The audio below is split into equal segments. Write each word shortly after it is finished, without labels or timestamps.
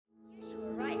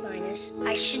Christmas.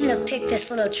 I shouldn't have picked this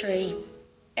little tree.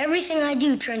 Everything I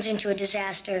do turns into a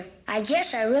disaster. I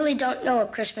guess I really don't know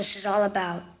what Christmas is all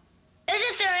about.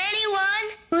 Isn't there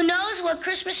anyone who knows what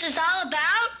Christmas is all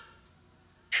about?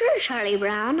 Sure, Charlie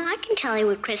Brown. I can tell you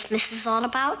what Christmas is all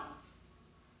about.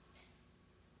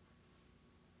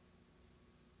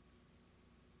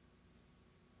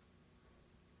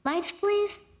 Lights,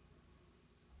 please.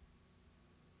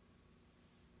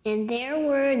 And there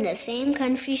were in the same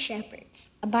country shepherds,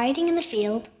 abiding in the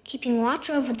field, keeping watch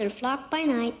over their flock by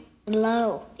night. And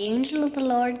lo, the angel of the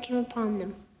Lord came upon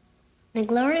them. And the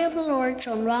glory of the Lord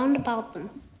shone round about them.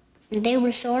 And they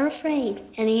were sore afraid.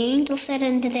 And the angel said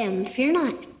unto them, Fear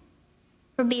not.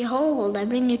 For behold, I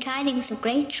bring you tidings of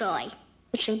great joy,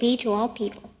 which shall be to all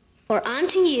people. For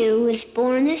unto you is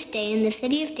born this day in the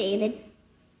city of David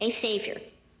a Savior,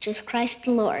 which is Christ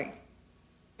the Lord.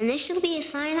 And this shall be a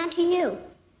sign unto you.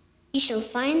 Ye shall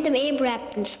find the babe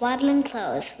wrapped in swaddling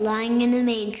clothes, lying in a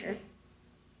manger.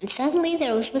 And suddenly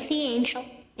there was with the angel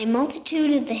a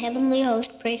multitude of the heavenly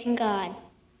host praising God,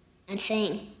 and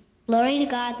saying, Glory to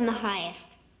God in the highest,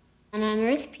 and on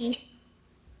earth peace,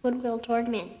 goodwill toward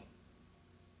men.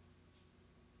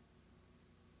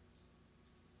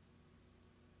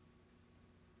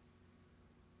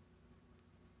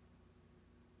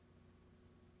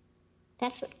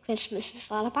 That's what Christmas is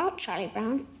all about, Charlie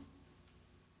Brown.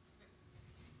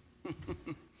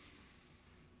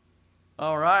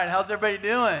 All right, how's everybody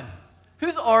doing?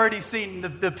 Who's already seen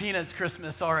the Peanuts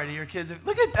Christmas already? Your kids,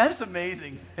 look at that, it's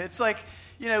amazing. It's like,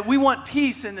 we want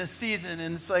peace in this season,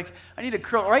 and it's like, I need to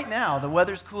curl, right now, the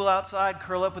weather's cool outside,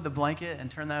 curl up with a blanket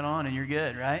and turn that on and you're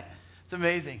good, right? It's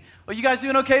amazing. Well, you guys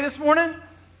doing okay this morning?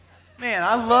 Man,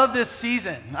 I love this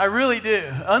season. I really do.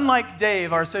 Unlike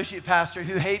Dave, our associate pastor,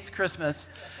 who hates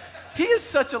Christmas, he is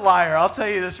such a liar. I'll tell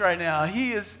you this right now.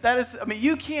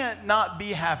 You can't not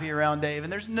be happy around Dave,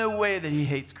 and there's no way that he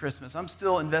hates Christmas. I'm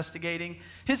still investigating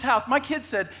his house. My kid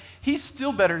said, he's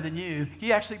still better than you.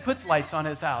 He actually puts lights on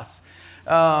his house.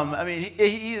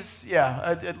 He is,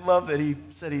 I love that he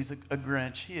said he's a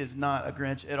Grinch. He is not a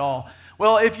Grinch at all.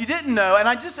 Well, if you didn't know, and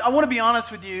I want to be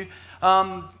honest with you,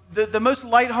 the most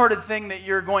lighthearted thing that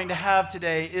you're going to have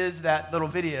today is that little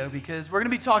video, because we're going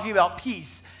to be talking about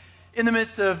peace in the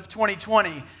midst of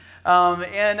 2020.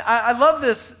 And I love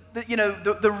this,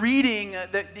 the reading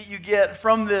that you get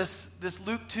from this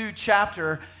Luke 2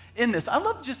 chapter in this. I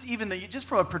love just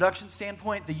from a production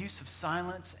standpoint, the use of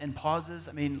silence and pauses.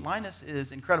 Linus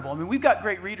is incredible. We've got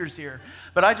great readers here,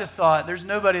 but I just thought there's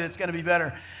nobody that's going to be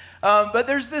better. But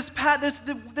there's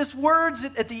this words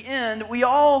at the end, we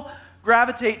all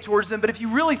gravitate towards them, but if you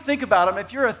really think about them,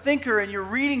 if you're a thinker and you're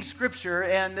reading Scripture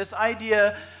and this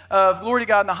idea of glory to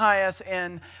God in the highest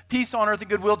and peace on earth and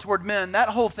goodwill toward men, that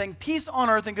whole thing, peace on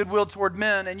earth and goodwill toward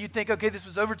men, and you think, okay, this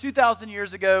was over 2,000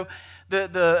 years ago,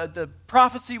 the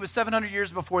prophecy was 700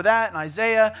 years before that in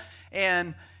Isaiah,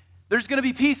 and there's going to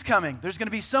be peace coming. There's going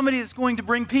to be somebody that's going to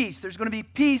bring peace. There's going to be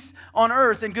peace on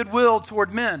earth and goodwill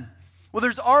toward men. Well,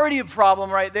 there's already a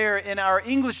problem right there in our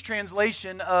English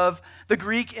translation of the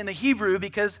Greek and the Hebrew,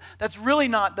 because that's really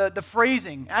not the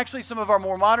phrasing. Actually, some of our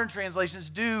more modern translations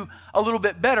do a little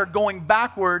bit better going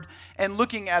backward and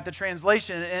looking at the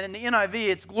translation. And in the NIV,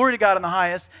 it's glory to God in the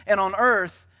highest, and on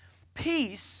earth,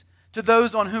 peace to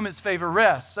those on whom his favor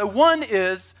rests. So one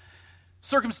is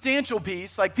circumstantial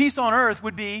peace, like peace on earth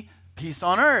would be peace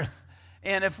on earth.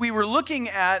 And if we were looking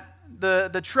at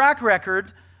the track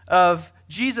record of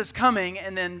Jesus coming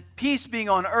and then peace being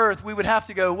on earth, we would have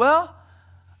to go, well,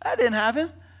 that didn't happen,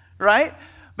 right?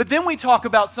 But then we talk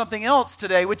about something else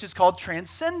today, which is called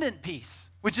transcendent peace,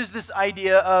 which is this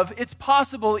idea of it's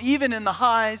possible even in the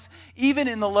highs, even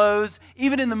in the lows,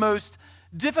 even in the most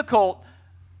difficult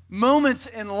moments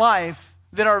in life,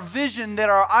 that our vision, that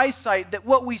our eyesight, that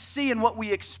what we see and what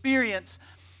we experience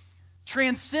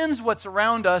transcends what's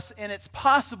around us, and it's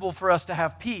possible for us to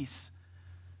have peace.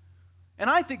 And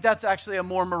I think that's actually a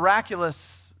more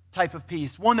miraculous type of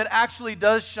peace, one that actually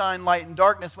does shine light in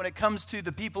darkness when it comes to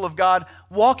the people of God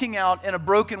walking out in a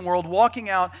broken world,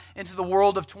 walking out into the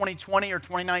world of 2020 or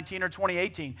 2019 or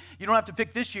 2018. You don't have to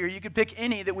pick this year. You could pick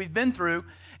any that we've been through,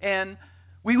 and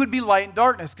we would be light in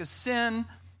darkness because sin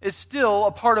is still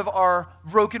a part of our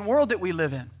broken world that we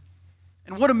live in.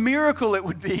 And what a miracle it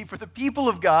would be for the people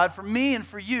of God, for me and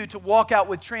for you, to walk out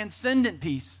with transcendent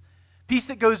peace. Peace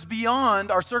that goes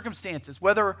beyond our circumstances,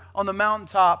 whether on the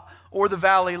mountaintop or the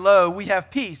valley low, we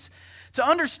have peace. To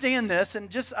understand this, and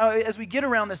just as we get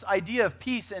around this idea of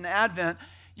peace in Advent,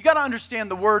 you got to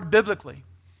understand the word biblically.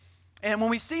 And when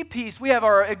we see peace, we have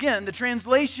the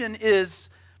translation is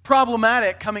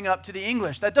problematic coming up to the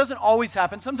English. That doesn't always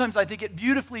happen. Sometimes I think it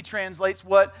beautifully translates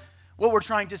what what we're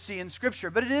trying to see in Scripture.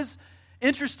 But it is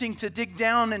interesting to dig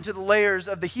down into the layers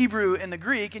of the Hebrew and the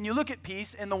Greek, and you look at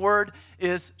peace, and the word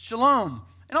is shalom.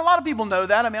 And a lot of people know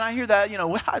that. I mean, I hear that,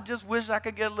 I just wish I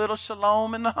could get a little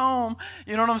shalom in the home.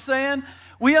 You know what I'm saying?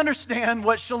 We understand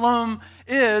what shalom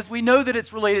is. We know that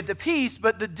it's related to peace,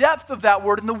 but the depth of that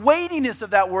word and the weightiness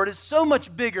of that word is so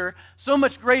much bigger, so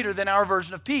much greater than our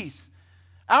version of peace.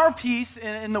 Our peace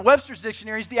in the Webster's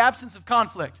Dictionary is the absence of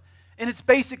conflict in its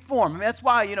basic form. I mean, that's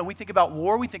why, we think about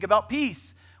war, we think about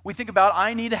peace. We think about,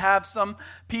 I need to have some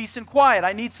peace and quiet.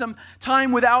 I need some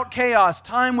time without chaos,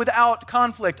 time without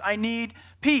conflict. I need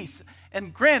peace.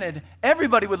 And granted,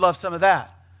 everybody would love some of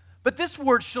that. But this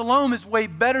word shalom is way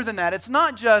better than that. It's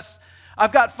not just,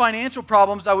 I've got financial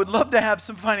problems, I would love to have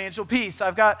some financial peace.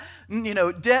 I've got,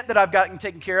 debt that I've gotten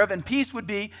taken care of, and peace would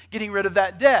be getting rid of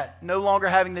that debt, no longer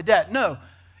having the debt. No,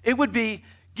 it would be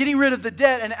getting rid of the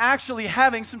debt and actually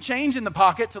having some change in the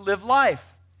pocket to live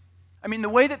life. I mean, the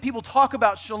way that people talk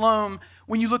about shalom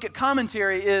when you look at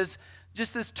commentary is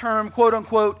just this term, quote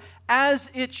unquote,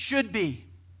 as it should be.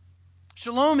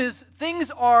 Shalom is things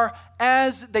are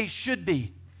as they should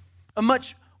be, a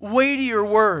much weightier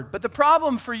word. But the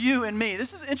problem for you and me,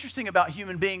 this is interesting about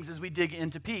human beings as we dig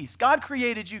into peace. God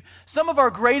created you, some of our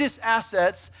greatest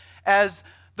assets as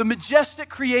the majestic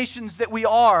creations that we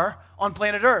are on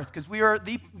planet Earth, because we are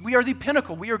the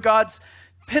pinnacle. We are God's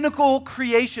pinnacle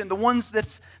creation, the ones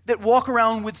that walk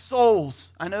around with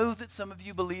souls. I know that some of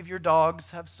you believe your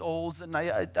dogs have souls, and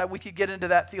we could get into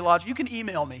that theology. You can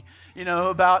email me,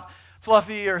 about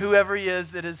Fluffy or whoever he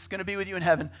is that is going to be with you in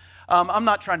heaven. I'm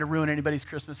not trying to ruin anybody's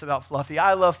Christmas about Fluffy.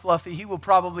 I love Fluffy. He will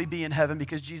probably be in heaven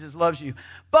because Jesus loves you.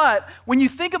 But when you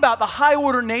think about the high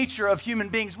order nature of human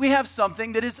beings, we have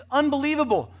something that is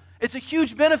unbelievable. It's a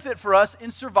huge benefit for us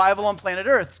in survival on planet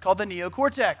Earth. It's called the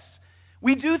neocortex.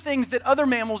 We do things that other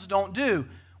mammals don't do.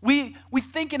 We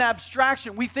think in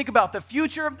abstraction. We think about the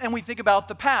future and we think about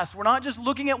the past. We're not just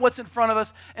looking at what's in front of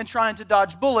us and trying to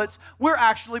dodge bullets. We're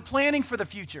actually planning for the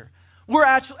future. We're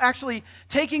actually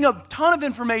taking a ton of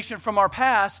information from our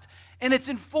past, and it's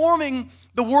informing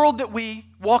the world that we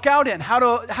walk out in. How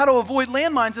to avoid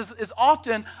landmines is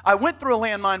often, I went through a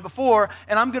landmine before,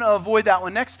 and I'm going to avoid that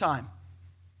one next time.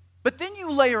 But then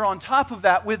you layer on top of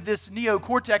that with this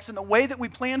neocortex and the way that we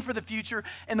plan for the future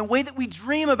and the way that we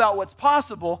dream about what's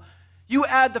possible, you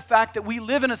add the fact that we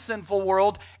live in a sinful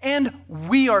world and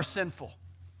we are sinful.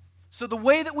 So the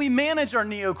way that we manage our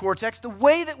neocortex, the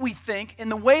way that we think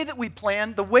and the way that we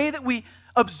plan, the way that we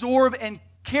absorb and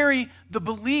carry the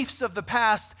beliefs of the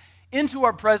past into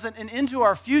our present and into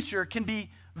our future can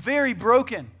be very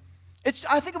broken.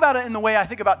 I think about it in the way I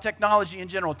think about technology in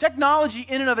general. Technology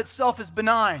in and of itself is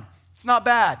benign. It's not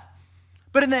bad.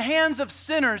 But in the hands of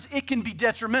sinners, it can be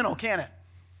detrimental, can't it?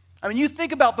 I mean, you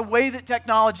think about the way that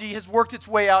technology has worked its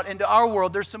way out into our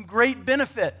world. There's some great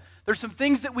benefit. There's some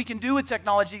things that we can do with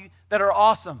technology that are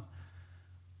awesome.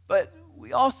 But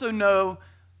we also know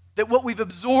that what we've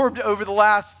absorbed over the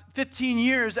last 15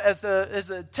 years as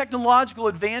the technological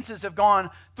advances have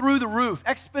gone through the roof,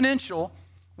 exponential,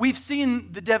 we've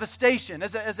seen the devastation.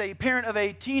 As a parent of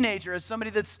a teenager, as somebody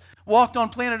that's walked on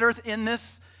planet Earth in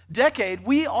this decade,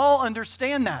 we all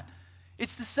understand that.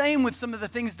 It's the same with some of the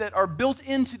things that are built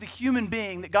into the human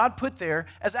being that God put there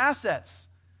as assets.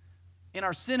 In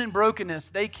our sin and brokenness,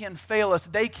 they can fail us.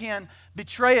 They can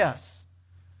betray us.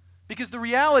 Because the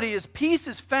reality is peace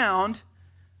is found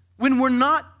when we're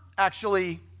not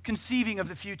actually conceiving of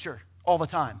the future all the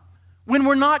time. When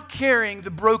we're not carrying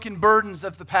the broken burdens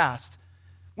of the past.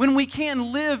 When we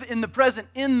can live in the present,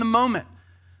 in the moment.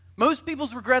 Most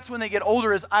people's regrets when they get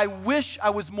older is, I wish I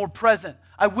was more present.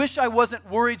 I wish I wasn't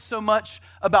worried so much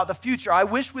about the future. I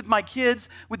wish with my kids,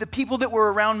 with the people that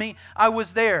were around me, I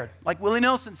was there. Like Willie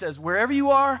Nelson says, wherever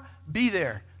you are, be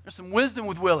there. There's some wisdom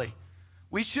with Willie.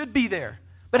 We should be there.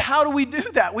 But how do we do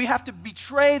that? We have to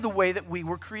betray the way that we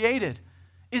were created.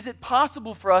 Is it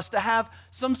possible for us to have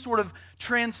some sort of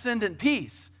transcendent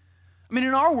peace? I mean,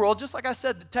 in our world, just like I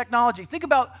said, the technology, think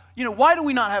about, why do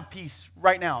we not have peace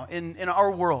right now in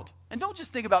our world? And don't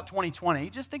just think about 2020.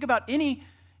 Just think about any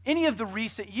of the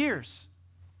recent years.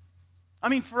 I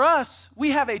mean, for us,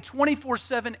 we have a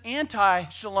 24/7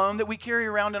 anti-shalom that we carry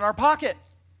around in our pocket.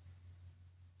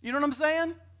 You know what I'm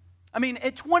saying? I mean,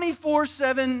 at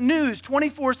 24/7 news,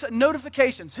 24/7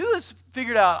 notifications. Who has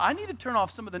figured out, I need to turn off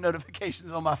some of the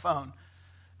notifications on my phone?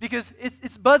 Because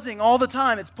it's buzzing all the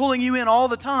time. It's pulling you in all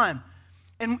the time.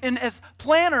 And as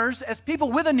planners, as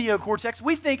people with a neocortex,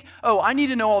 we think, I need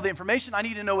to know all the information. I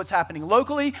need to know what's happening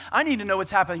locally. I need to know what's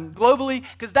happening globally,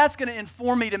 because that's going to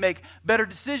inform me to make better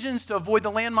decisions to avoid the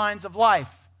landmines of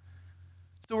life.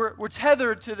 So we're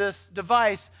tethered to this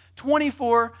device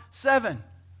 24/7.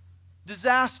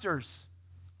 Disasters,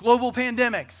 global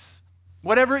pandemics,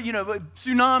 whatever,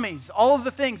 tsunamis, all of the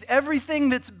things, everything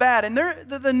that's bad. And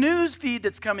the news feed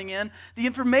that's coming in, the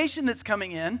information that's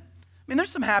coming in, I mean, there's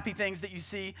some happy things that you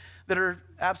see that are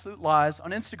absolute lies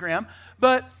on Instagram,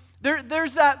 but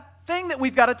there's that thing that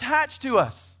we've got attached to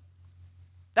us.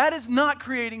 That is not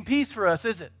creating peace for us,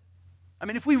 is it? I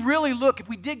mean, if we really look, if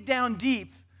we dig down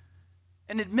deep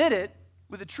and admit it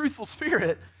with a truthful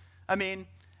spirit, I mean,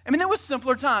 there was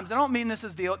simpler times. I don't mean this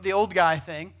as the old guy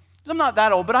thing. I'm not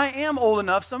that old, but I am old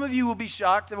enough. Some of you will be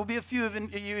shocked. There will be a few of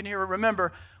you in here who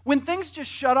remember when things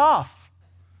just shut off.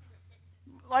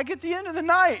 Like at the end of the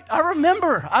night. I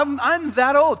remember. I'm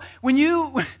that old. When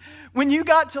you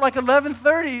got to like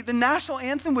 11:30, the national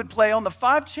anthem would play on the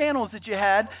 5 channels that you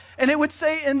had, and it would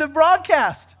say end of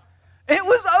broadcast. It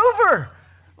was over.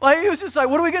 Like it was just like,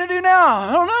 what are we going to do now?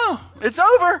 I don't know. It's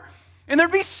over. And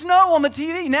there'd be snow on the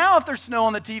TV. Now if there's snow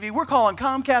on the TV, we're calling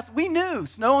Comcast. We knew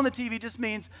snow on the TV just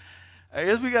means, I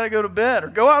guess we got to go to bed or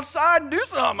go outside and do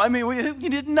something. I mean, you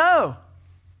didn't know.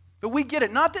 But we get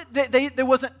it. Not that there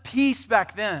wasn't peace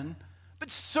back then, but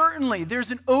certainly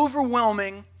there's an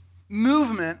overwhelming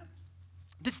movement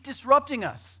that's disrupting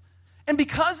us. And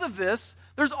because of this,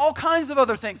 there's all kinds of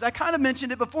other things. I kind of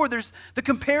mentioned it before. There's the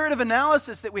comparative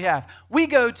analysis that we have. We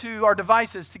go to our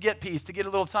devices to get peace, to get a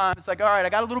little time. It's like, all right, I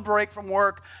got a little break from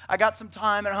work. I got some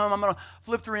time at home. I'm going to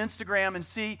flip through Instagram and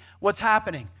see what's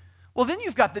happening. Well, then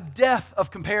you've got the death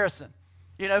of comparison.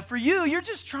 For you, you're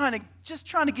just trying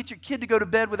to get your kid to go to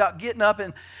bed without getting up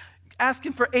and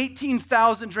asking for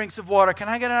 18,000 drinks of water. Can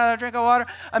I get another drink of water?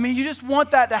 I mean, you just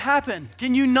want that to happen.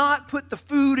 Can you not put the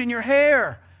food in your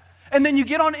hair? And then you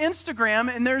get on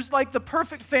Instagram, and there's like the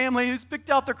perfect family who's picked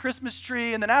out their Christmas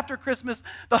tree, and then after Christmas,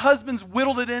 the husband's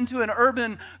whittled it into an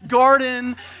urban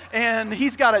garden, and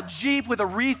he's got a Jeep with a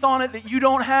wreath on it that you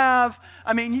don't have.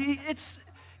 I mean,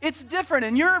 it's different,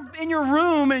 and you're in your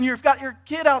room, and you've got your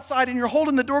kid outside, and you're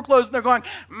holding the door closed, and they're going,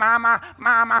 mama,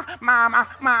 mama, mama,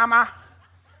 mama.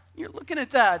 You're looking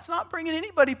at that. It's not bringing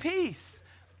anybody peace.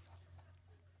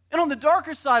 And on the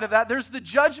darker side of that, there's the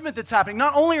judgment that's happening.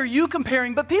 Not only are you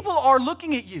comparing, but people are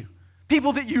looking at you.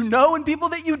 People that you know and people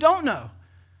that you don't know.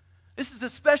 This is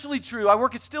especially true. I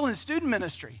work still in student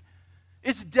ministry.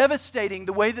 It's devastating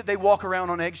the way that they walk around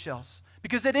on eggshells.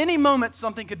 Because at any moment,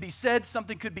 something could be said,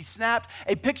 something could be snapped,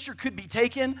 a picture could be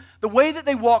taken. The way that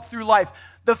they walk through life,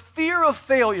 the fear of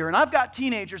failure, and I've got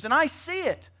teenagers, and I see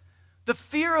it. The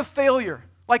fear of failure.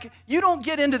 Like, you don't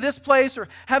get into this place or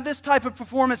have this type of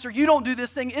performance or you don't do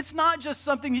this thing. It's not just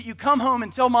something that you come home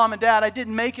and tell mom and dad, I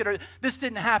didn't make it or this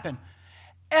didn't happen.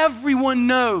 Everyone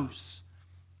knows.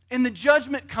 And the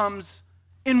judgment comes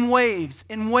in waves,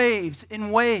 in waves,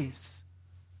 in waves.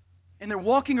 And they're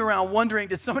walking around wondering,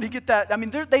 did somebody get that? I mean,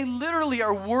 they literally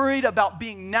are worried about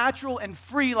being natural and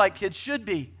free like kids should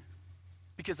be.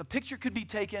 Because a picture could be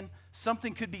taken,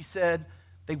 something could be said.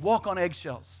 They walk on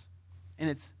eggshells. And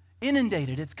it's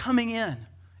inundated, it's coming in.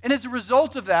 And as a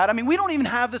result of that, I mean, we don't even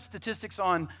have the statistics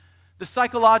on the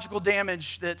psychological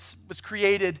damage that was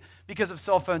created because of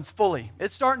cell phones fully.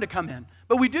 It's starting to come in.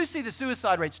 But we do see the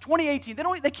suicide rates. 2018,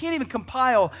 they can't even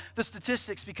compile the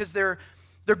statistics because they're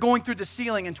going through the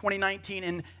ceiling in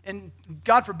 2019 and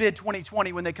God forbid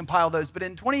 2020 when they compile those. But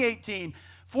in 2018,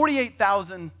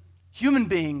 48,000 human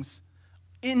beings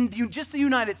in just the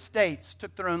United States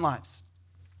took their own lives.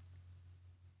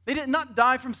 They did not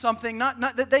die from something.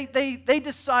 They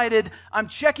decided, I'm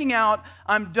checking out.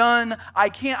 I'm done. I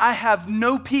have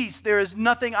no peace. There is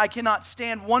nothing. I cannot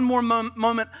stand one more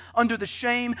moment under the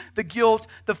shame, the guilt,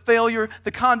 the failure,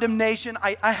 the condemnation.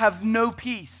 I have no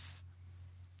peace.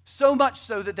 So much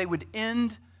so that they would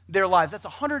end their lives. That's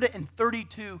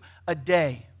 132 a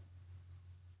day.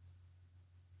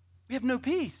 We have no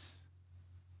peace.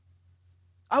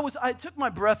 I took my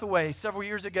breath away several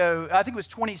years ago. I think it was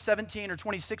 2017 or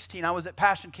 2016. I was at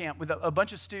Passion Camp with a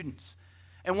bunch of students.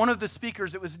 And one of the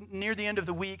speakers, it was near the end of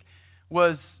the week,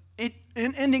 was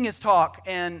ending his talk.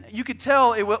 And you could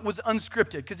tell it was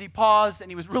unscripted because he paused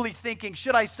and he was really thinking,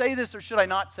 should I say this or should I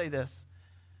not say this?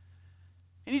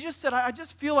 And he just said, I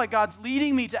just feel like God's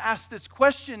leading me to ask this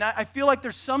question. I feel like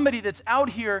there's somebody that's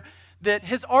out here that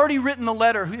has already written the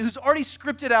letter, who's already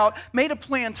scripted out, made a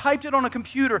plan, typed it on a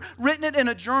computer, written it in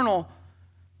a journal,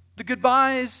 the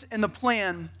goodbyes and the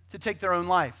plan to take their own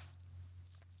life.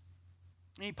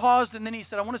 And he paused and then he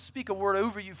said, I want to speak a word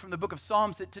over you from the book of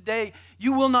Psalms that today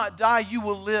you will not die, you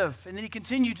will live. And then he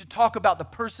continued to talk about the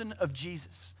person of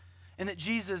Jesus and that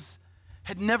Jesus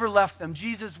had never left them.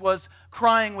 Jesus was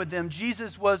crying with them.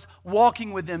 Jesus was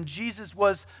walking with them. Jesus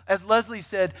was, as Leslie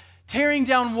said, tearing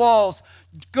down walls,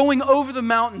 going over the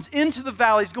mountains, into the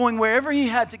valleys, going wherever he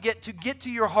had to get to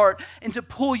your heart and to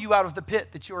pull you out of the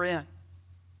pit that you're in.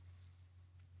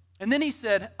 And then he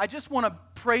said, I just want to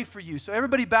pray for you. So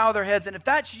everybody bow their heads. And if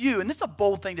that's you, and this is a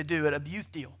bold thing to do at a youth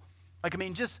deal.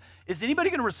 Is anybody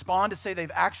going to respond to say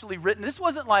they've actually written? This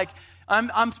wasn't like,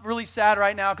 I'm really sad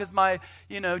right now because my,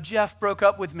 Jeff broke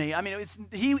up with me.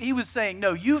 He was saying,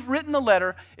 no, you've written the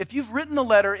letter. If you've written the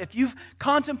letter, if you've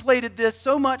contemplated this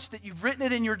so much that you've written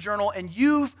it in your journal and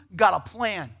you've got a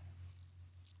plan.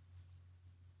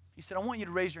 He said, I want you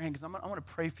to raise your hand because I want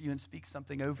to pray for you and speak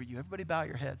something over you. Everybody bow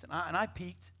your heads. And I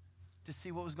peeked to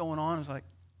see what was going on. I was like,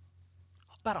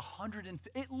 about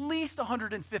 150, at least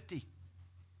 150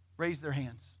 raised their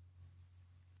hands.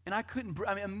 And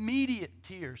immediate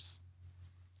tears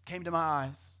came to my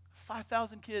eyes.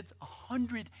 5,000 kids,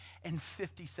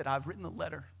 150 said, I've written the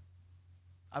letter.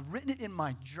 I've written it in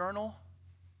my journal.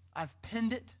 I've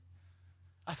penned it.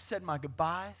 I've said my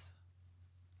goodbyes.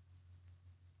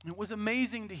 And it was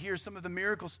amazing to hear some of the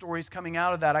miracle stories coming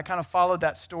out of that. I kind of followed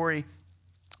that story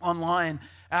online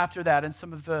after that, and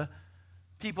some of the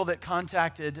people that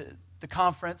contacted the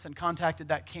conference and contacted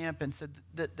that camp and said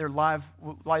that their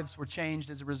lives were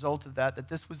changed as a result of that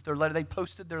this was their letter. They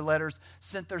posted their letters,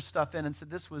 sent their stuff in, and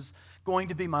said this was going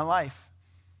to be my life.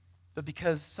 But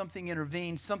because something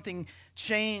intervened, something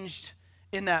changed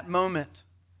in that moment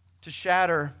to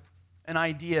shatter an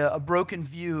idea, a broken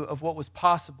view of what was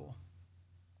possible.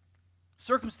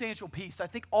 Circumstantial peace, I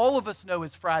think all of us know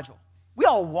is fragile. We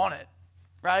all want it,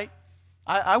 right?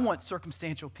 I want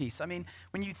circumstantial peace.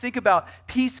 When you think about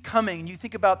peace coming, you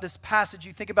think about this passage,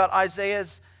 you think about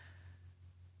Isaiah's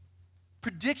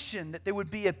prediction that there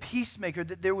would be a peacemaker,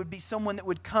 that there would be someone that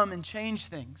would come and change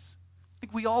things. I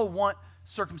think we all want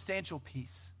circumstantial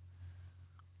peace.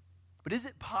 But is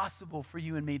it possible for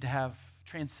you and me to have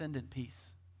transcendent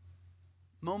peace?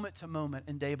 Moment to moment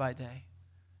and day by day.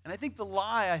 And I think the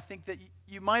lie that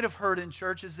you might have heard in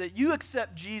church is that you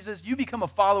accept Jesus, you become a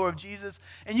follower of Jesus,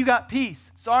 and you got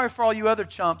peace. Sorry for all you other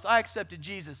chumps. I accepted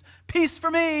Jesus. Peace for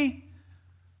me.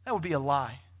 That would be a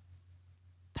lie.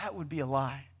 That would be a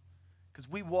lie. Because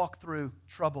we walk through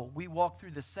trouble. We walk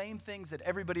through the same things that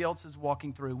everybody else is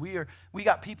walking through. We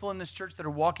got people in this church that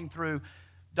are walking through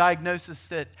diagnoses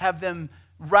that have them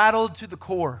rattled to the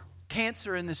core.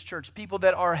 Cancer in this church. People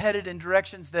that are headed in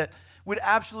directions that would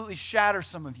absolutely shatter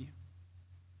some of you.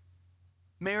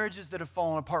 Marriages that have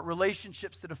fallen apart,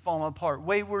 relationships that have fallen apart,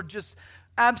 wayward, just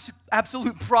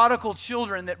absolute prodigal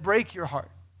children that break your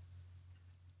heart.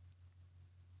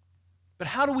 But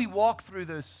how do we walk through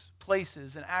those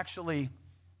places and actually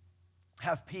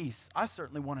have peace? I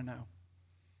certainly want to know.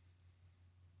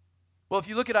 Well, if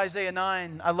you look at Isaiah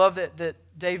 9, I love that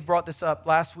Dave brought this up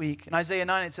last week. In Isaiah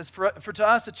 9, it says, For to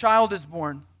us a child is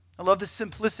born. I love the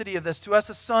simplicity of this. To us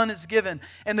a son is given,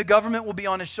 and the government will be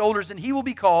on his shoulders, and he will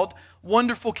be called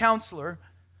Wonderful Counselor,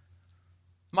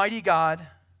 Mighty God,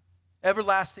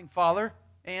 Everlasting Father,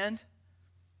 and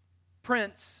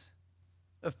Prince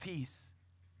of Peace.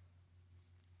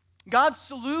 God's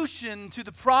solution to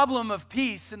the problem of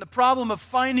peace and the problem of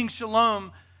finding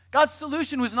shalom, God's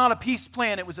solution was not a peace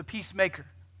plan, it was a peacemaker.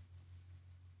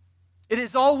 It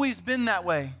has always been that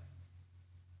way.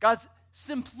 God's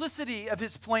simplicity of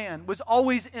his plan was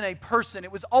always in a person.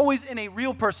 It was always in a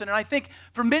real person. And I think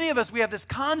for many of us, we have this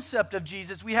concept of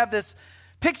Jesus. We have this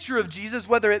picture of Jesus,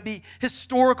 whether it be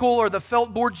historical or the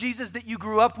felt board Jesus that you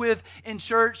grew up with in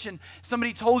church, and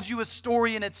somebody told you a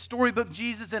story and it's storybook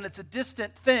Jesus and it's a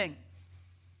distant thing.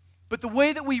 But the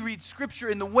way that we read Scripture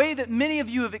and the way that many of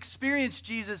you have experienced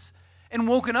Jesus and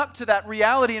woken up to that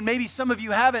reality, and maybe some of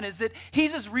you haven't, is that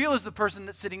he's as real as the person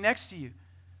that's sitting next to you.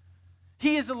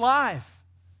 He is alive.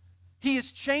 He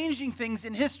is changing things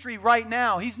in history right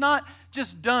now. He's not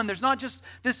just done. There's not just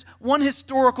this one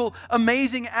historical,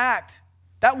 amazing act.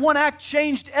 That one act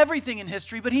changed everything in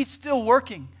history, but he's still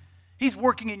working. He's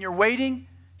working in your waiting.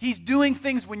 He's doing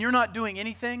things when you're not doing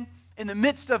anything. In the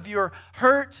midst of your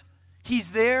hurt,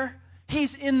 he's there.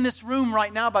 He's in this room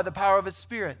right now by the power of his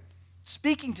Spirit,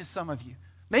 speaking to some of you,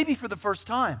 maybe for the first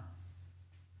time.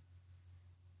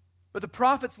 But the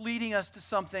prophet's leading us to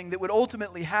something that would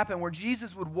ultimately happen where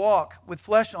Jesus would walk with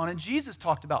flesh on. And Jesus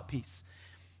talked about peace.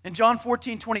 In John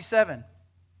 14:27,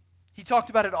 he talked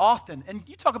about it often. And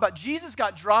you talk about Jesus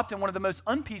got dropped in one of the most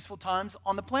unpeaceful times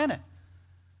on the planet,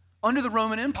 under the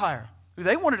Roman Empire.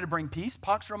 They wanted to bring peace,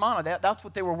 Pax Romana, that's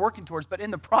what they were working towards. But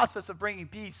in the process of bringing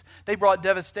peace, they brought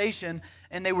devastation,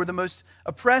 and they were the most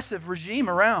oppressive regime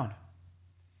around.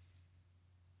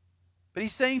 But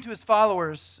he's saying to his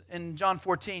followers in John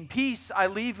 14, peace I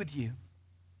leave with you.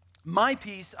 My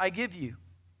peace I give you.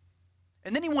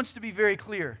 And then he wants to be very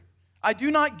clear. I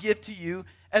do not give to you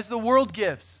as the world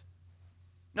gives.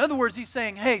 In other words, he's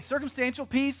saying, hey, circumstantial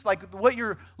peace, like what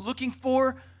you're looking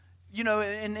for,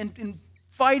 and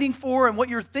fighting for and what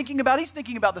you're thinking about. He's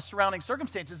thinking about the surrounding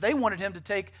circumstances. They wanted him to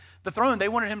take the throne. They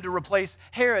wanted him to replace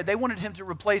Herod. They wanted him to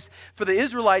replace, for the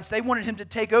Israelites, they wanted him to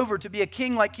take over, to be a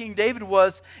king like King David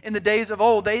was in the days of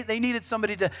old. They needed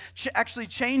somebody to actually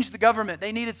change the government.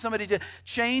 They needed somebody to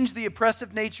change the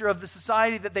oppressive nature of the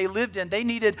society that they lived in. They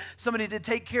needed somebody to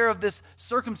take care of this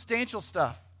circumstantial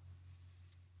stuff.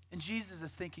 And Jesus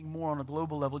is thinking more on a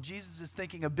global level. Jesus is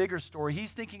thinking a bigger story.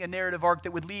 He's thinking a narrative arc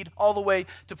that would lead all the way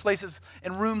to places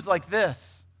and rooms like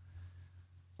this,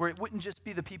 where it wouldn't just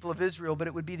be the people of Israel, but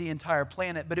it would be the entire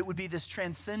planet. But it would be this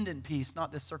transcendent peace,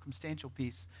 not this circumstantial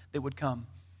peace that would come.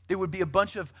 There would be a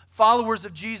bunch of followers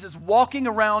of Jesus walking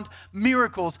around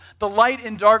miracles, the light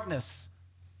in darkness.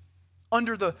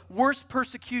 Under the worst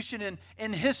persecution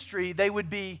in history, they would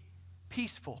be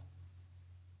peaceful.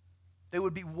 They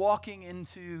would be walking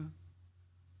into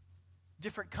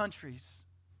different countries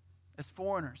as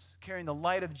foreigners, carrying the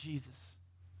light of Jesus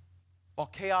while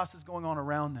chaos is going on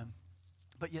around them,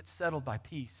 but yet settled by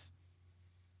peace.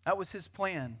 That was his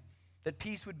plan, that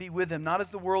peace would be with them, not as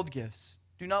the world gives.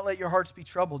 Do not let your hearts be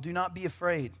troubled. Do not be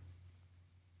afraid.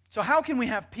 So how can we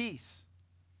have peace?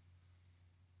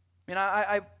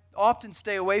 I often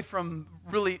stay away from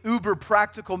really uber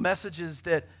practical messages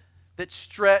that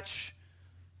stretch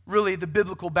really the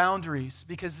biblical boundaries,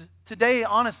 because today,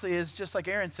 honestly, is just like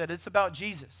Aaron said, it's about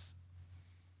Jesus.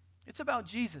 It's about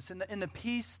Jesus and the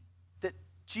peace that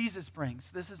Jesus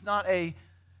brings. This is not a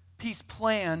peace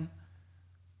plan,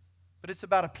 but it's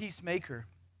about a peacemaker.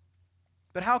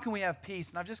 But how can we have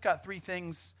peace? And I've just got 3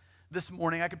 things this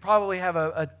morning. I could probably have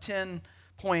a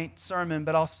 10-point sermon,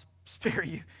 but I'll spare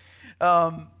you.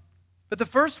 But the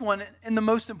first one and the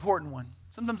most important one,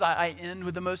 sometimes I end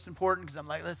with the most important because I'm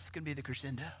like, this is going to be the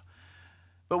crescendo.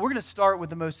 But we're going to start with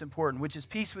the most important, which is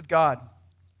peace with God.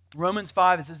 Romans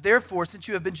 5, it says, therefore, since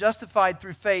you have been justified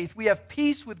through faith, we have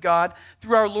peace with God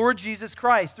through our Lord Jesus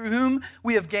Christ, through whom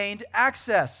we have gained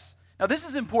access. Now, this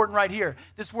is important right here,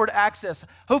 this word access.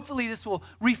 Hopefully, this will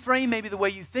reframe maybe the way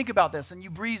you think about this, and you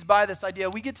breeze by this idea.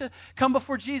 We get to come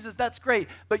before Jesus, that's great,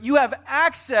 but you have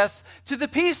access to the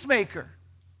peacemaker.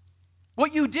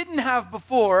 What you didn't have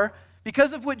before,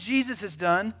 because of what Jesus has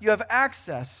done, you have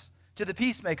access to the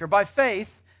peacemaker by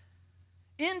faith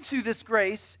into this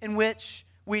grace in which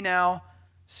we now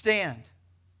stand.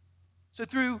 So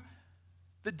through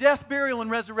the death, burial, and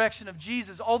resurrection of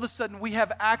Jesus, all of a sudden we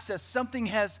have access. Something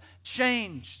has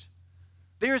changed.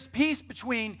 There's peace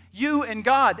between you and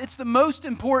God. It's the most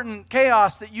important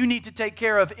chaos that you need to take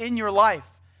care of in your life.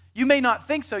 You may not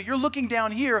think so. You're looking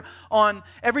down here on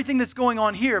everything that's going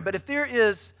on here, but if there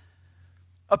is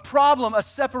a problem, a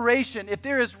separation, if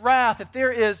there is wrath, if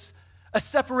there is a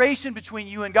separation between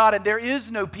you and God and there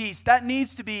is no peace, that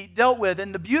needs to be dealt with.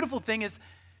 And the beautiful thing is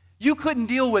you couldn't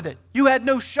deal with it. You had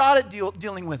no shot at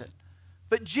dealing with it.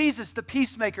 But Jesus, the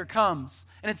peacemaker, comes.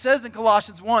 And it says in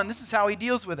Colossians 1, this is how he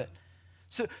deals with it.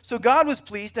 So God was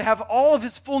pleased to have all of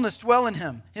his fullness dwell in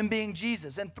him being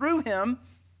Jesus, and through him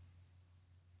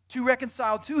to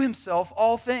reconcile to himself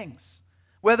all things,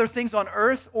 whether things on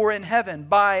earth or in heaven,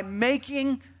 by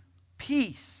making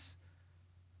peace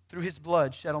through his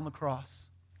blood shed on the cross.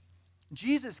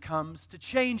 Jesus comes to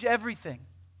change everything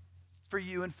for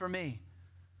you and for me.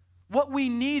 What we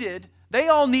needed, they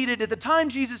all needed at the time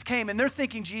Jesus came, and they're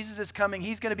thinking Jesus is coming,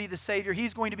 he's going to be the Savior,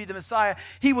 he's going to be the Messiah,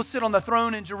 he will sit on the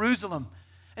throne in Jerusalem.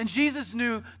 And Jesus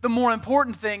knew the more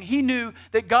important thing. He knew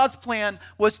that God's plan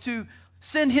was to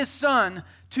send his Son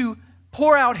to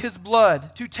pour out his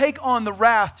blood, to take on the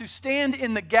wrath, to stand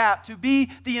in the gap, to be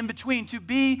the in-between, to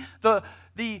be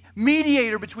the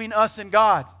mediator between us and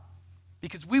God.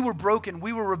 Because we were broken,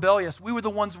 we were rebellious, we were the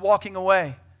ones walking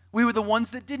away. We were the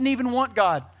ones that didn't even want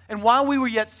God. And while we were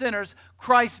yet sinners,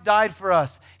 Christ died for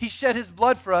us. He shed his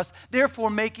blood for us, therefore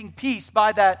making peace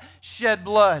by that shed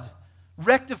blood,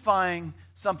 rectifying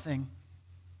something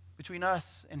between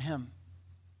us and him.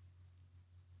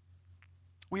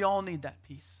 We all need that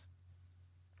peace.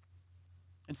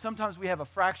 And sometimes we have a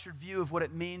fractured view of what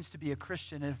it means to be a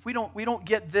Christian. And if we don't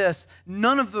get this,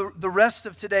 none of the rest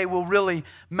of today will really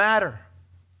matter.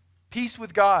 Peace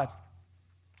with God.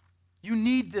 You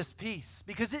need this peace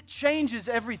because it changes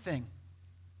everything.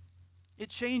 It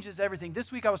changes everything.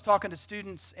 This week I was talking to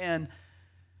students, and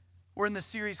we're in this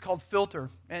series called Filter.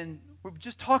 And we're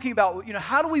just talking about,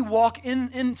 how do we walk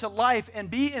into life and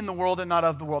be in the world and not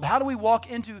of the world? How do we walk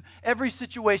into every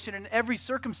situation and every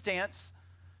circumstance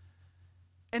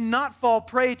and not fall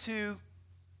prey to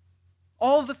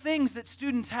all the things that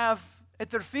students have at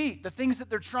their feet, the things that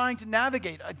they're trying to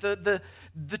navigate, the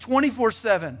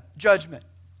 24/7 judgment.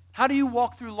 How do you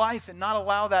walk through life and not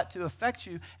allow that to affect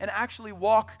you and actually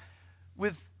walk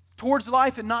towards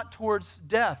life and not towards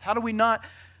death? How do we not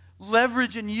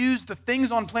leverage and use the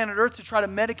things on planet Earth to try to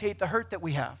medicate the hurt that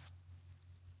we have?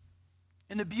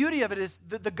 And the beauty of it is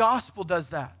that the gospel does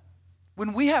that.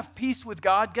 When we have peace with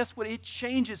God, guess what? It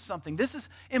changes something. This is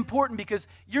important because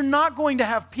you're not going to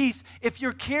have peace if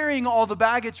you're carrying all the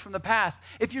baggage from the past.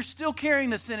 If you're still carrying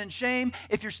the sin and shame,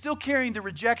 if you're still carrying the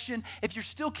rejection, if you're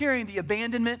still carrying the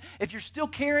abandonment, if you're still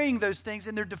carrying those things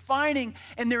and they're defining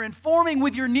and they're informing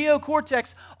with your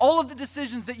neocortex all of the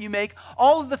decisions that you make,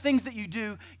 all of the things that you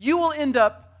do, you will end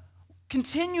up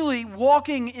continually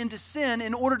walking into sin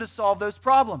in order to solve those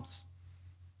problems.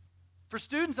 For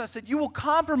students, I said, you will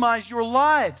compromise your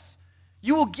lives.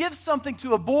 You will give something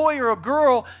to a boy or a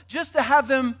girl just to have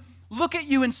them look at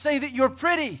you and say that you're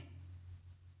pretty.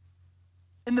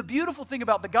 And the beautiful thing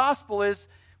about the gospel is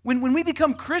when we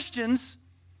become Christians,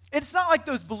 it's not like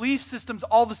those belief systems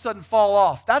all of a sudden fall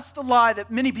off. That's the lie that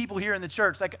many people hear in the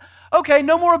church. Like, okay,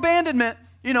 no more abandonment.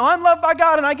 I'm loved by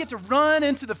God and I get to run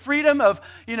into the freedom of,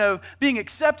 being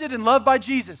accepted and loved by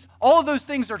Jesus. All of those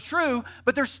things are true,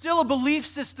 but there's still a belief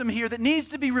system here that needs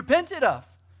to be repented of.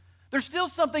 There's still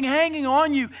something hanging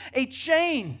on you, a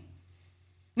chain.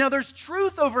 Now there's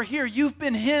truth over here. You've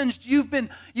been hinged. You've been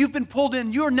pulled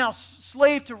in. You are now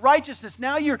slave to righteousness.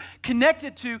 Now you're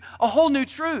connected to a whole new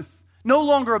truth. No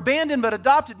longer abandoned but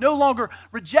adopted, no longer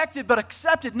rejected but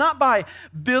accepted, not by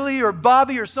Billy or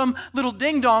Bobby or some little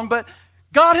ding-dong, but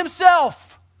God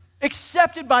himself,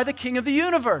 accepted by the King of the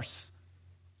universe.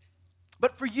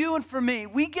 But for you and for me,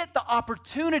 we get the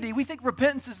opportunity. We think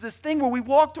repentance is this thing where we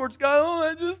walk towards God, oh,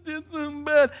 I just did something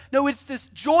bad. No, it's this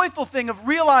joyful thing of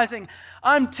realizing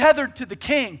I'm tethered to the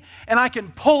King and I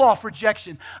can pull off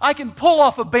rejection. I can pull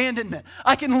off abandonment.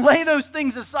 I can lay those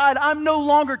things aside. I'm no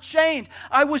longer chained.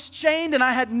 I was chained and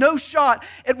I had no shot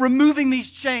at removing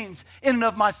these chains in and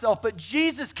of myself. But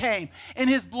Jesus came and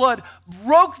his blood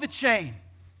broke the chain.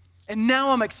 And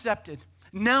now I'm accepted.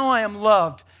 Now I am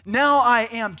loved. Now I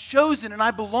am chosen and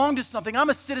I belong to something. I'm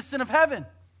a citizen of heaven.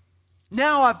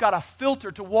 Now I've got a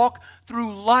filter to walk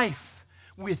through life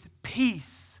with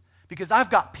peace because I've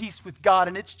got peace with God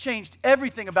and it's changed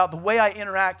everything about the way I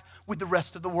interact with the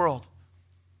rest of the world.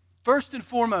 First and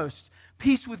foremost,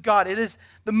 peace with God. It is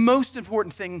the most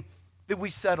important thing that we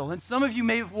settle. And some of you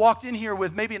may have walked in here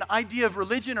with maybe an idea of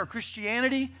religion or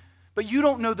Christianity, but you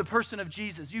don't know the person of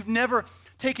Jesus. You've never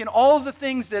taken all of the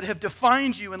things that have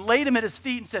defined you and laid them at his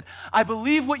feet and said, I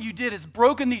believe what you did has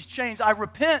broken these chains. I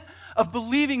repent of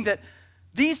believing that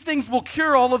these things will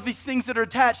cure all of these things that are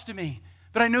attached to me.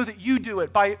 But I know that you do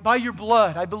it by your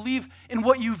blood. I believe in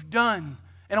what you've done,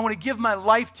 and I want to give my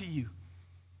life to you.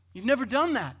 You've never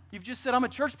done that. You've just said, I'm a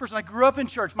church person. I grew up in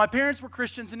church. My parents were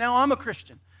Christians, and now I'm a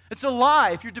Christian. It's a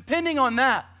lie. If you're depending on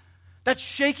that, that's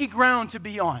shaky ground to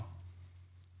be on.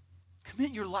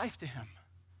 Commit your life to him.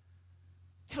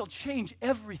 It'll change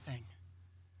everything.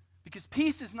 Because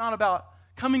peace is not about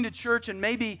coming to church and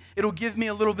maybe it'll give me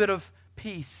a little bit of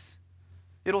peace.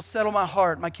 It'll settle my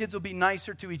heart. My kids will be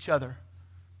nicer to each other.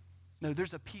 No,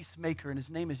 there's a peacemaker and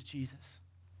his name is Jesus.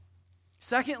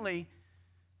 Secondly,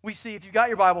 we see, if you've got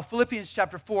your Bible, Philippians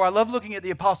chapter 4. I love looking at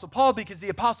the Apostle Paul because the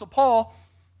Apostle Paul,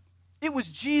 it was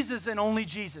Jesus and only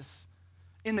Jesus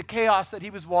in the chaos that he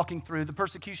was walking through, the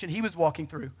persecution he was walking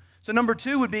through. So number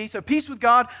 2 would be, peace with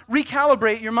God,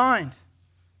 recalibrate your mind.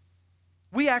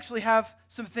 We actually have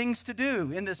some things to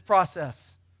do in this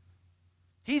process.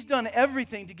 He's done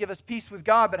everything to give us peace with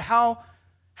God, but how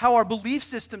our belief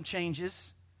system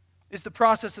changes is the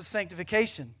process of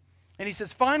sanctification. And he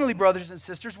says, finally, brothers and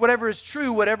sisters, whatever is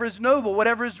true, whatever is noble,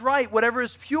 whatever is right, whatever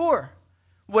is pure,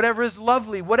 whatever is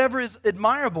lovely, whatever is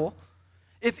admirable,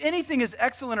 if anything is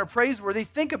excellent or praiseworthy,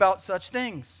 think about such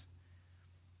things.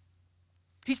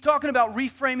 He's talking about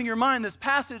reframing your mind. This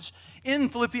passage in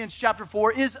Philippians chapter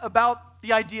 4 is about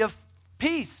the idea of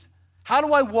peace. How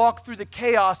do I walk through the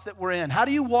chaos that we're in? How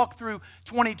do you walk through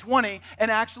 2020 and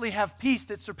actually have peace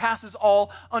that surpasses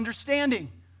all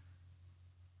understanding?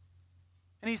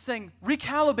 And he's saying,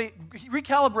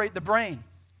 recalibrate the brain.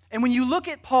 And when you look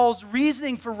at Paul's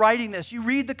reasoning for writing this, you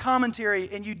read the commentary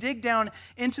and you dig down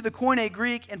into the Koine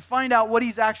Greek and find out what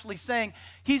he's actually saying.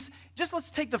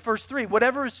 Let's take the first 3.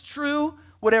 Whatever is true,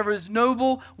 whatever is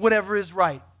noble, whatever is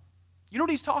right. You know what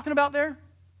he's talking about there?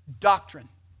 Doctrine.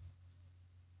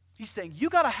 He's saying you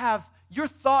got to have your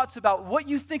thoughts about what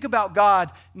you think about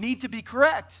God need to be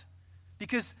correct.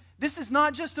 Because this is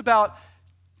not just about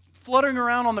fluttering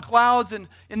around on the clouds and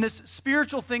in this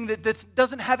spiritual thing that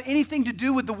doesn't have anything to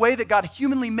do with the way that God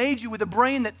humanly made you with a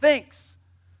brain that thinks.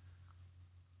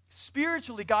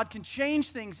 Spiritually, God can change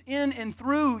things in and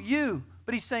through you.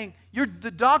 But he's saying,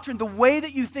 the doctrine, the way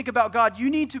that you think about God, you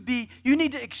need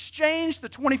to exchange the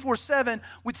 24/7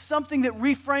 with something that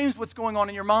reframes what's going on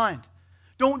in your mind.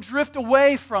 Don't drift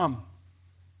away from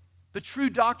the true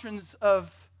doctrines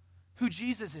of who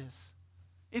Jesus is.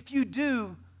 If you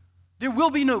do, there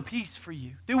will be no peace for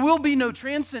you. There will be no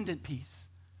transcendent peace.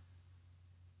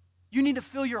 You need to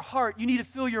fill your heart, you need to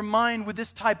fill your mind with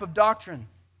this type of doctrine.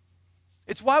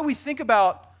 It's why we think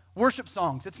about worship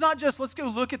songs. It's not just, let's go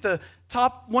look at the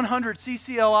top 100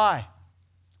 CCLI.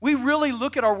 We really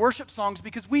look at our worship songs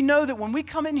because we know that when we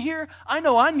come in here, I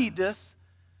know I need this.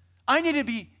 I need to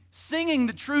be singing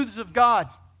the truths of God.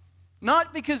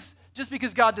 Not just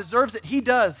because God deserves it. He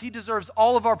does. He deserves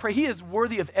all of our praise. He is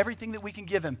worthy of everything that we can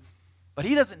give him. But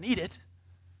he doesn't need it.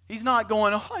 He's not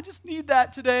going, oh, I just need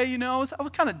that today. I was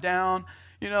kind of down.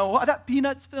 That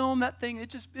Peanuts film, that thing, it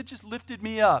just lifted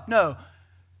me up. No.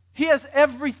 He has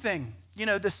everything,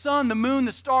 the sun, the moon,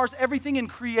 the stars, everything in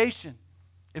creation.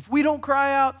 If we don't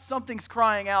cry out, something's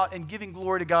crying out and giving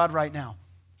glory to God right now.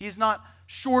 He is not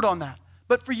short on that.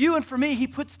 But for you and for me, he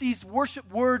puts these worship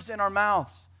words in our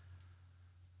mouths.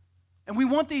 And we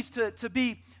want these to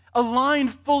be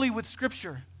aligned fully with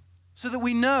Scripture so that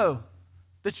we know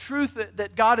the truth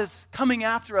that God is coming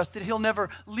after us, that he'll never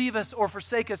leave us or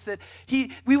forsake us, that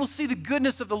we will see the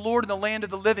goodness of the Lord in the land of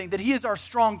the living, that he is our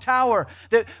strong tower,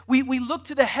 that we look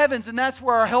to the heavens and that's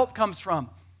where our help comes from.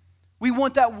 We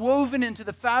want that woven into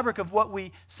the fabric of what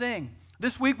we sing.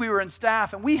 This week we were in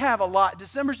staff and we have a lot.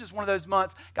 December's just one of those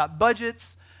months, got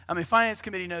budgets. Finance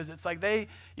committee knows it's like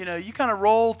you kind of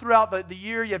roll throughout the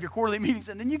year, you have your quarterly meetings,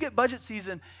 and then you get budget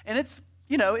season and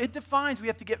it defines, we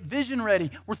have to get vision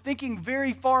ready. We're thinking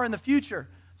very far in the future.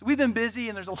 So we've been busy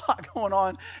and there's a lot going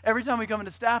on every time we come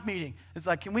into staff meeting. It's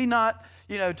like, can we not,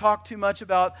 talk too much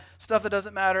about stuff that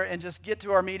doesn't matter and just get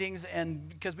to our meetings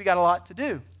because we got a lot to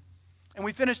do. And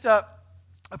we finished up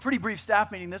a pretty brief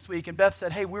staff meeting this week and Beth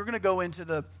said, hey, we're going to go into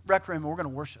the rec room and we're going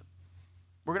to worship.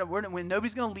 When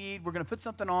nobody's going to lead, we're going to put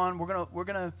something on, we're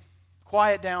going to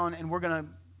quiet down and we're going to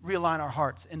realign our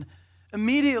hearts. And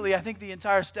immediately, I think the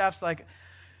entire staff's like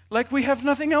we have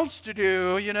nothing else to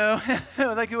do,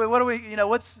 like what do we,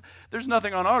 there's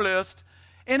nothing on our list.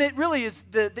 And it really is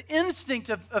the instinct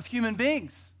of human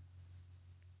beings.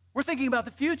 We're thinking about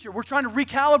the future. We're trying to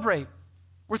recalibrate.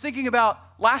 We're thinking about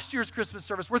last year's Christmas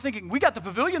service. We're thinking, we got the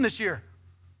pavilion this year.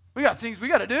 We got things we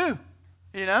got to do,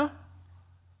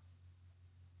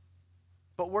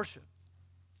 But worship.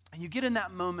 And you get in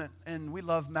that moment, and we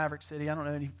love Maverick City. I don't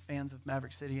know any fans of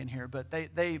Maverick City in here, but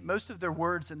they most of their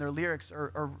words and their lyrics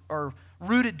are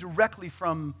rooted directly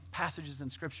from passages in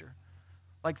Scripture.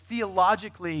 Like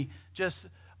theologically just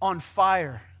on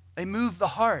fire. They move the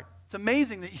heart. It's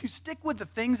amazing that you stick with the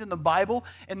things in the Bible,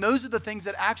 and those are the things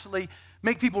that actually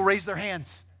make people raise their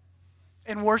hands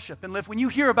and worship and live. When you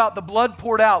hear about the blood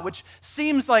poured out, which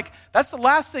seems like that's the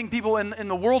last thing people in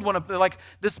the world want to, like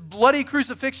this bloody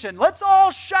crucifixion, let's all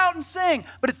shout and sing.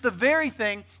 But it's the very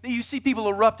thing that you see people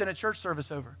erupt in a church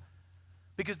service over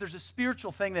because there's a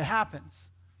spiritual thing that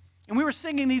happens. And we were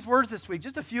singing these words this week,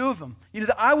 just a few of them.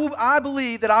 I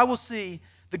believe that I will see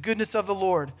the goodness of the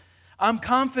Lord. I'm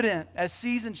confident as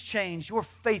seasons change, your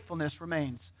faithfulness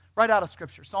remains. Right out of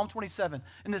Scripture, Psalm 27.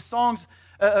 And this song's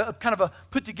kind of a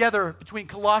put together between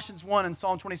Colossians 1 and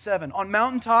Psalm 27. On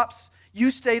mountaintops,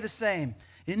 you stay the same.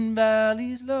 In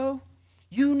valleys low,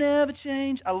 you never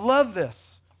change. I love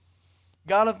this.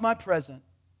 God of my present,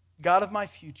 God of my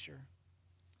future,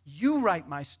 you write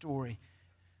my story.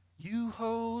 You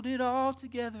hold it all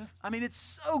together. It's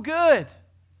so good.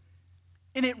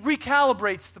 And it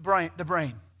recalibrates the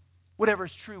brain. Whatever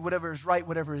is true, whatever is right,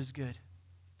 whatever is good.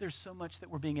 There's so much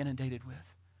that we're being inundated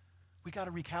with. We got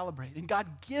to recalibrate. And God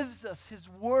gives us his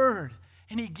word,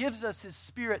 and he gives us his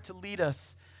Spirit to lead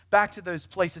us back to those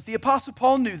places. The Apostle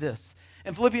Paul knew this.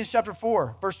 In Philippians chapter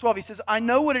 4, verse 12, he says, I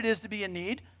know what it is to be in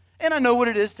need, and I know what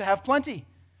it is to have plenty.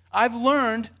 I've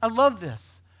learned, I love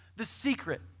this, the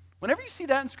secret. Whenever you see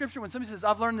that in Scripture, when somebody says,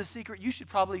 I've learned the secret, you should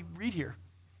probably read here.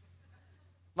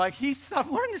 Like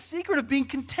I've learned the secret of being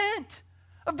content,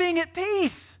 of being at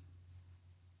peace.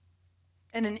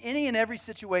 And in any and every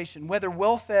situation, whether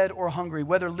well-fed or hungry,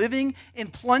 whether living in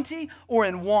plenty or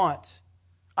in want,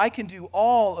 I can do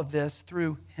all of this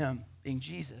through him, being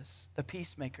Jesus, the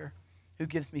peacemaker, who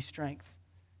gives me strength.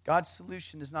 God's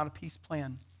solution is not a peace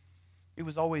plan. It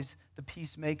was always the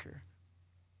peacemaker.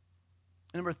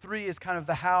 And number 3 is kind of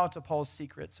the how to Paul's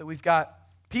secret. So we've got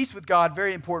Peace with God,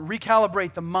 very important.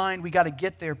 Recalibrate the mind. We got to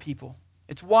get there, people.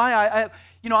 It's why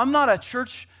I'm not a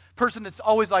church person that's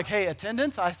always like, hey,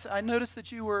 attendance, I noticed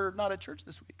that you were not at church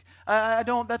this week.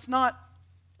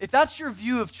 If that's your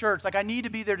view of church, like I need to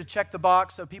be there to check the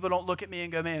box so people don't look at me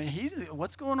and go, man,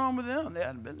 what's going on with them? They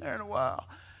hadn't been there in a while.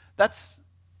 That's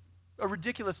a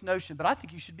ridiculous notion, but I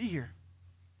think you should be here.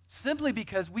 Simply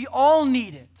because we all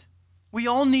need it. We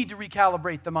all need to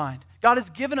recalibrate the mind. God has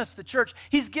given us the church.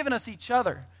 He's given us each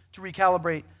other to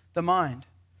recalibrate the mind.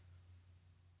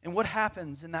 And what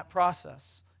happens in that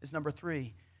process is number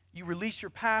 3. You release your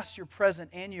past, your present,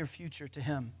 and your future to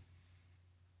Him.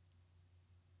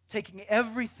 Taking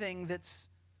everything that's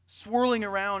swirling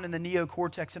around in the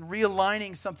neocortex and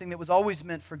realigning something that was always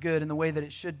meant for good in the way that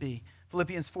it should be.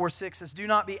 Philippians 4:6 says, do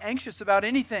not be anxious about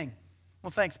anything.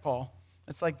 Well, thanks, Paul.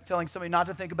 It's like telling somebody not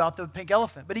to think about the pink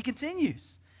elephant. But he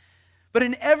continues. But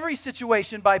in every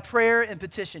situation, by prayer and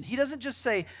petition. He doesn't just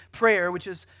say prayer, which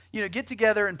is, get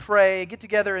together and pray, get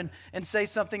together and say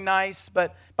something nice.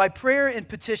 But by prayer and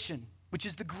petition, which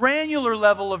is the granular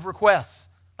level of requests.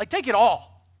 Like take it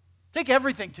all. Take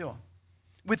everything to Him.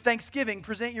 With thanksgiving,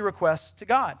 present your requests to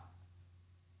God.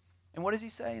 And what does he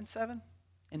say in 7?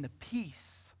 And the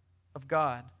peace of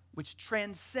God, which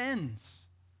transcends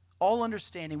all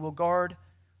understanding, will guard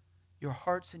your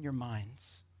hearts and your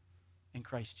minds in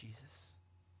Christ Jesus.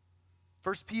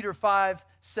 1 Peter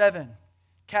 5:7,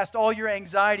 cast all your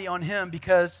anxiety on Him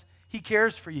because He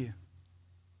cares for you.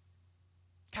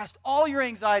 Cast all your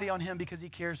anxiety on Him because He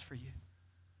cares for you.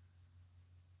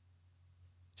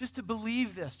 Just to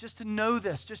believe this, just to know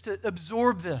this, just to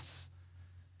absorb this,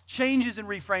 changes and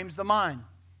reframes the mind.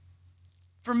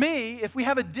 For me, if we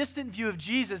have a distant view of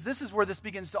Jesus, this is where this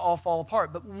begins to all fall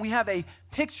apart. But when we have a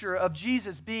picture of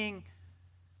Jesus being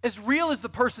as real as the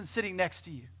person sitting next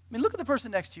to you. I mean, look at the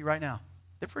person next to you right now.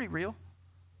 They're pretty real.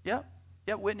 Yep,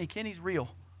 Whitney, Kenny's real.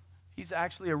 He's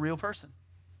actually a real person.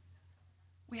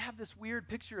 We have this weird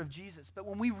picture of Jesus. But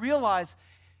when we realize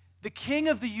the King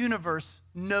of the universe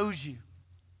knows you,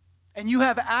 and you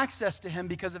have access to Him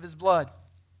because of His blood,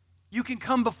 you can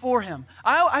come before Him.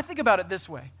 I think about it this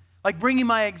way. Like bringing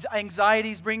my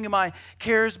anxieties, bringing my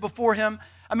cares before Him.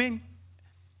 I mean,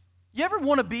 you ever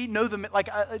want to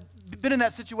been in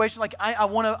that situation? Like I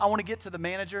want to get to the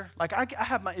manager. Like I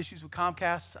have my issues with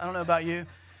Comcast. I don't know about you,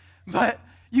 but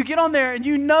you get on there and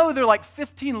they're like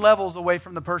 15 levels away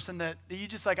from the person that you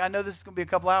just like, I know this is going to be a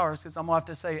couple hours because I'm going to have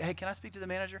to say, hey, can I speak to the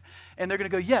manager? And they're going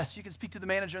to go, yes, you can speak to the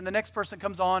manager. And the next person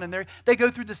comes on and they go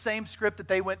through the same script that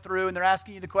they went through and they're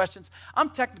asking you the questions. I'm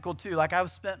technical too. Like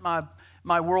I've spent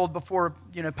my world before,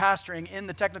 pastoring in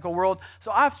the technical world.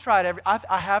 So I've tried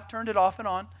I have turned it off and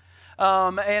on.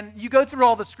 And you go through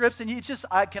all the scripts and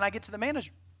can I get to the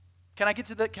manager?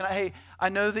 Hey, I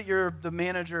know that you're the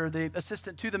manager, the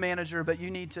assistant to the manager, but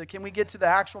can we get to the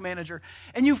actual manager?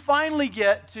 And you finally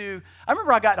get to, I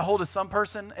remember I got a hold of some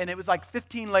person and it was like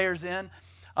 15 layers in.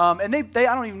 And they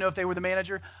I don't even know if they were the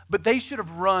manager, but they should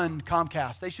have run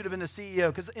Comcast. They should have been the CEO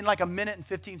because in like a minute and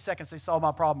 15 seconds, they solved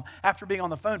my problem. After being on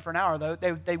the phone for an hour, though,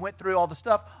 they went through all the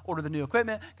stuff, ordered the new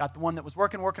equipment, got the one that was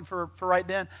working for right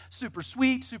then. Super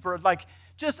sweet, super like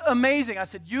just amazing. I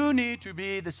said, you need to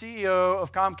be the CEO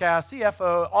of Comcast,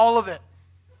 CFO, all of it.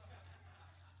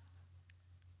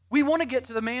 We want to get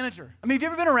to the manager. I mean, have you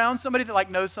ever been around somebody that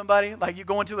like knows somebody? Like you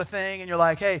go into a thing and you're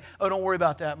like, hey, don't worry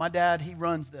about that. My dad, he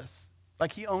runs this.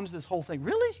 Like he owns this whole thing.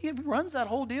 Really? He runs that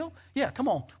whole deal? Yeah, come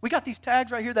on. We got these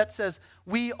tags right here that says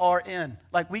we are in.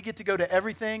 Like we get to go to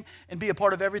everything and be a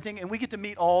part of everything and we get to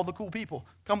meet all the cool people.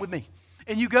 Come with me.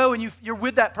 And you go and you're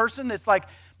with that person that's like,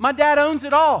 my dad owns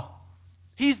it all.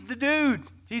 He's the dude.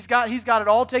 He's got it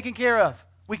all taken care of.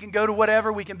 We can go to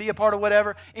whatever. We can be a part of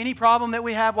whatever. Any problem that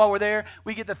we have while we're there,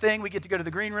 we get the thing. We get to go to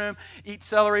the green room, eat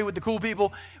celery with the cool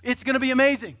people. It's going to be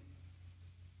amazing.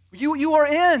 You are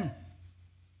in.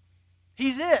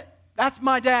 He's it. That's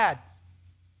my dad.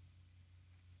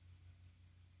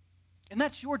 And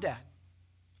that's your dad.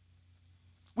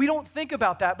 We don't think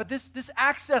about that, but this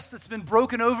access that's been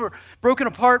broken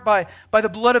apart by the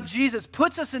blood of Jesus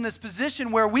puts us in this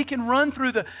position where we can run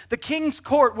through the king's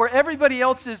court where everybody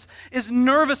else is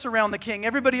nervous around the king.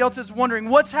 Everybody else is wondering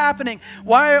what's happening.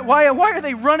 Why are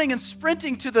they running and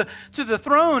sprinting to the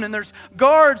throne? And there's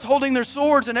guards holding their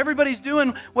swords and everybody's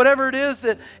doing whatever it is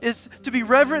that is to be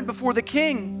reverent before the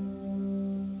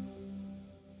king.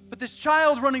 But this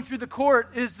child running through the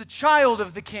court is the child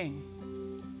of the king.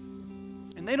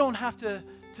 And they don't have to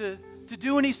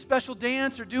do any special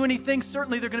dance or do anything.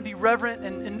 Certainly they're going to be reverent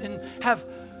and have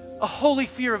a holy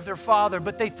fear of their father,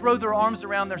 but they throw their arms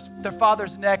around their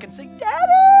father's neck and say,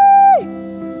 Daddy!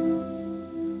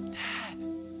 Dad!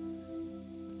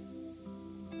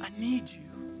 need you.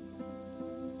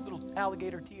 Little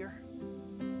alligator tear.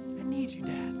 I need you,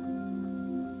 Dad.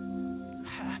 I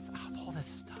have all this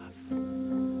stuff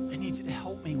I need you to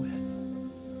help me with.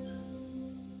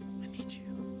 I need you.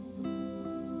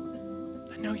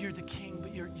 I know you're the king,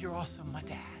 but you're also my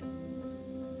dad.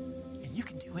 And you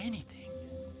can do anything.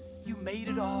 You made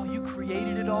it all. You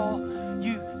created it all.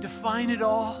 You define it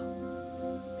all.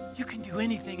 You can do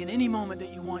anything in any moment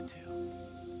that you want to.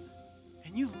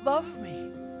 And you love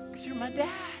me because you're my dad.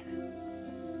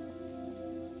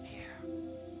 Here,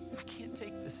 I can't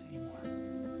take this anymore.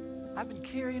 I've been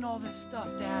carrying all this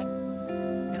stuff, Dad,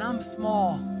 and I'm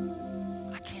small.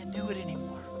 I can't do it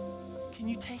anymore. Can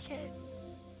you take it?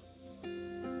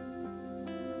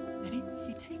 And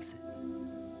he takes it.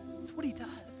 That's what he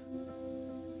does.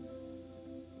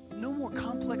 No more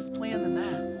complex plan than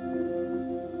that.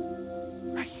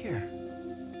 Right here.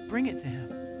 Bring it to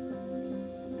him.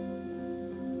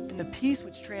 And the peace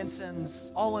which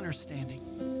transcends all understanding,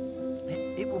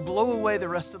 it will blow away the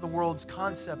rest of the world's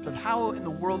concept of how in the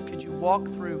world could you walk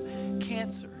through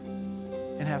cancer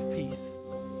and have peace?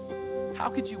 How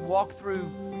could you walk through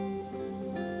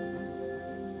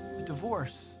a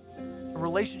divorce, a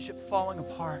relationship falling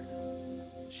apart,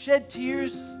 shed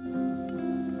tears,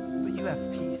 but you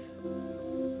have peace?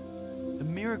 The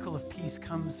miracle of peace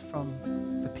comes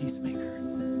from the peacemaker.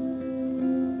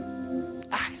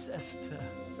 Access to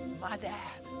my dad.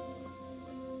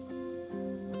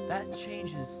 That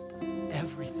changes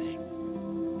everything.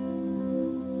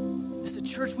 As a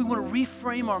church, we want to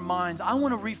reframe our minds. I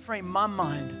want to reframe my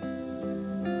mind.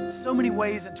 In so many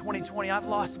ways in 2020, I've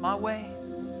lost my way.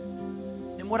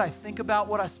 And what I think about,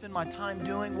 what I spend my time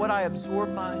doing, what I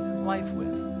absorb my life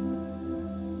with.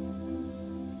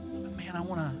 But man, I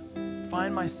want to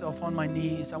find myself on my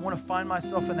knees. I want to find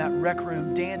myself in that rec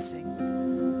room dancing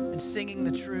and singing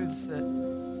the truths that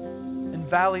in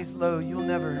valleys low, you'll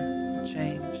never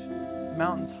change.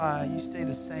 Mountains high, you stay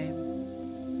the same.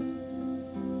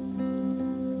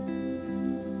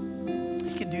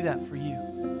 He can do that for you.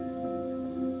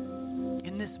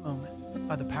 In this moment,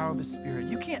 by the power of His Spirit,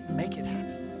 you can't make it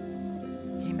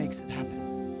happen. He makes it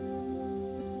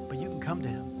happen. But you can come to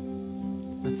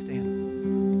Him. Let's stand.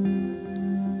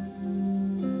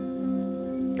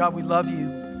 God, we love you.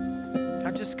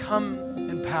 God, just come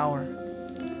in power.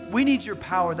 We need your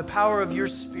power, the power of your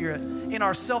Spirit. In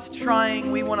our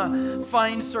self-trying, we want to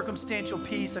find circumstantial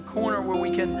peace, a corner where we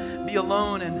can be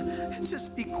alone and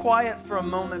just be quiet for a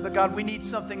moment. But God, we need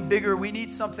something bigger. We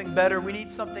need something better. We need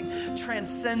something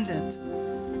transcendent.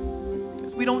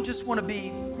 Because we don't just want to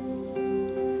be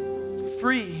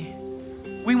free.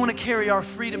 We want to carry our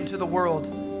freedom to the world.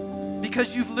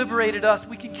 Because you've liberated us,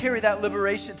 we can carry that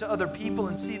liberation to other people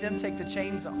and see them take the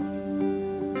chains off.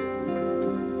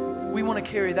 We want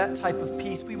to carry that type of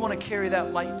peace. We want to carry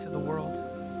that light to the world.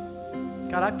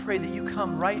 God, I pray that you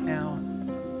come right now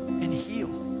and heal.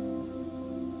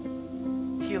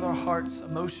 Heal our hearts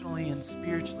emotionally and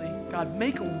spiritually. God,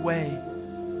 make a way.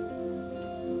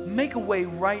 Make a way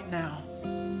right now,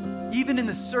 even in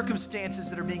the circumstances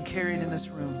that are being carried in this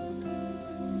room.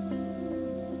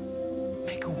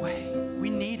 Make a way. We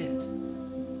need it.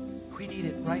 We need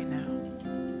it right now.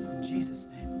 In Jesus'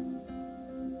 name.